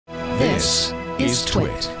This is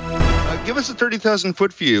TWiT. Give us a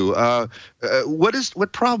 30,000-foot view.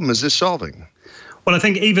 What problem is this solving? Well, I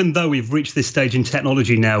think even though we've reached this stage in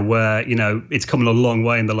technology now where, it's come a long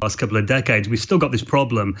way in the last couple of decades, we've still got this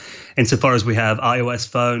problem insofar as we have iOS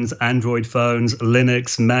phones, Android phones,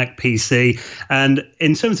 Linux, Mac, PC. And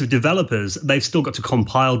in terms of developers, they've still got to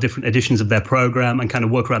compile different editions of their program and kind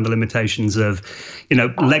of work around the limitations of,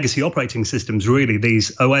 legacy operating systems, really.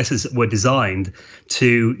 These OSs were designed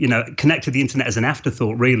to, connect to the internet as an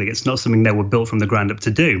afterthought, really. It's not something they were built from the ground up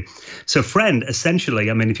to do. So Friend, essentially,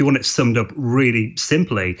 if you want it summed up really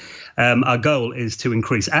simply, our goal is to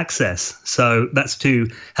increase access. So that's to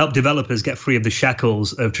help developers get free of the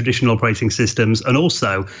shackles of traditional operating systems and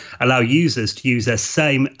also allow users to use their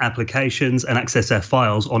same applications and access their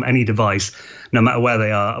files on any device, no matter where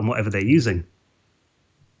they are and whatever they're using.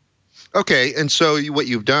 Okay, and so what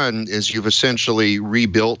you've done is you've essentially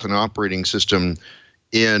rebuilt an operating system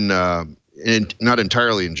in not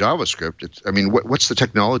entirely in JavaScript. What's the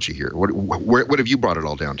technology here? What have you brought it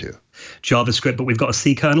all down to? JavaScript, but we've got a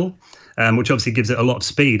C kernel, which obviously gives it a lot of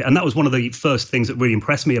speed. And that was one of the first things that really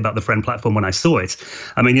impressed me about the Friend platform when I saw it.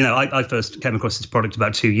 I first came across this product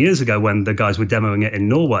about 2 years ago when the guys were demoing it in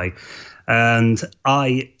Norway. And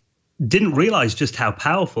I didn't realize just how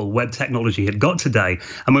powerful web technology had got today.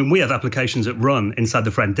 We have applications that run inside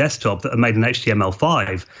the Friend desktop that are made in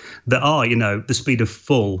HTML5 that are, the speed of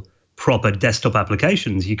full, proper desktop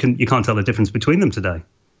applications. You can't tell the difference between them today.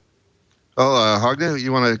 Well, Hogne,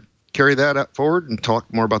 you want to carry that forward and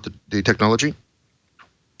talk more about the technology?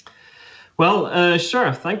 Well,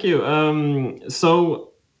 sure. Thank you. So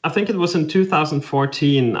I think it was in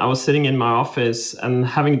 2014, I was sitting in my office and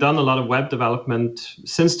having done a lot of web development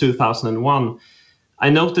since 2001, I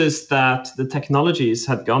noticed that the technologies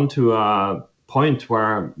had gone to a point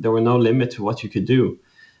where there were no limit to what you could do.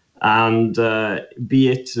 And be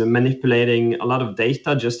it manipulating a lot of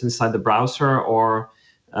data just inside the browser or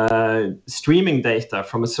streaming data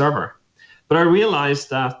from a server. But I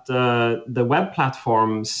realized that the web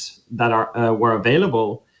platforms that were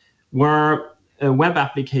available were web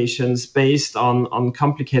applications based on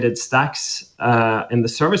complicated stacks in the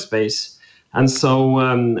server space. And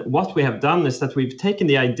so what we have done is that we've taken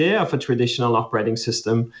the idea of a traditional operating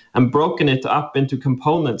system and broken it up into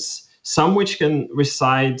components, some which can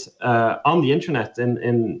reside on the internet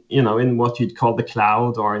in what you'd call the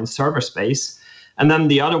cloud or in server space, and then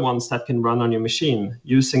the other ones that can run on your machine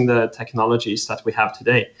using the technologies that we have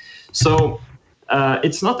today. So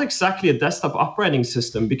it's not exactly a desktop operating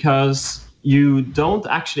system because you don't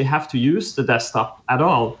actually have to use the desktop at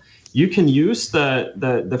all. You can use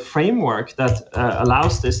the framework that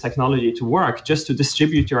allows this technology to work just to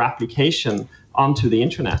distribute your application onto the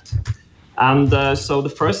internet. And so the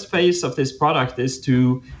first phase of this product is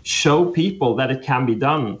to show people that it can be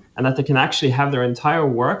done and that they can actually have their entire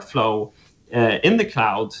workflow in the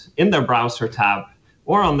cloud, in their browser tab,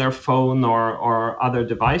 or on their phone or other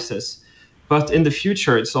devices. But in the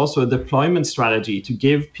future, it's also a deployment strategy to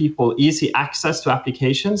give people easy access to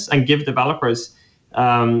applications and give developers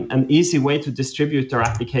an easy way to distribute their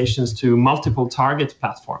applications to multiple target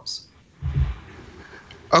platforms.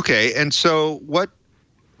 Okay, and so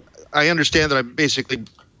I understand that I'm basically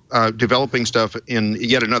developing stuff in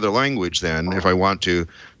yet another language then, if I want to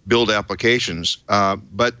build applications.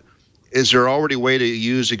 But is there already a way to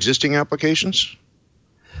use existing applications?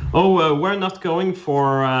 We're not going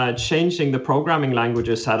for changing the programming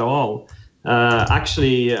languages at all.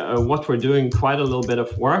 Actually, what we're doing quite a little bit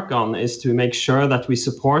of work on is to make sure that we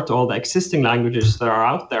support all the existing languages that are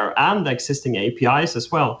out there and the existing APIs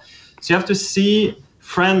as well. So you have to see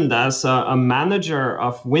Friend as a manager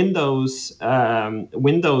of windows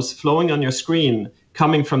flowing on your screen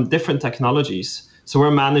coming from different technologies. So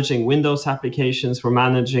we're managing Windows applications, we're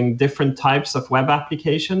managing different types of web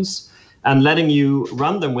applications, and letting you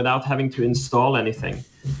run them without having to install anything.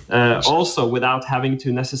 Also without having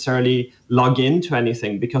to necessarily log into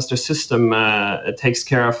anything because the system takes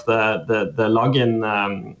care of the login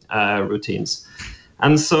routines.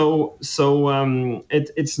 And so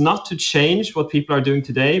it's not to change what people are doing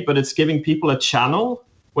today, but it's giving people a channel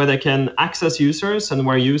where they can access users and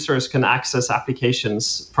where users can access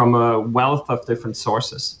applications from a wealth of different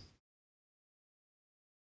sources.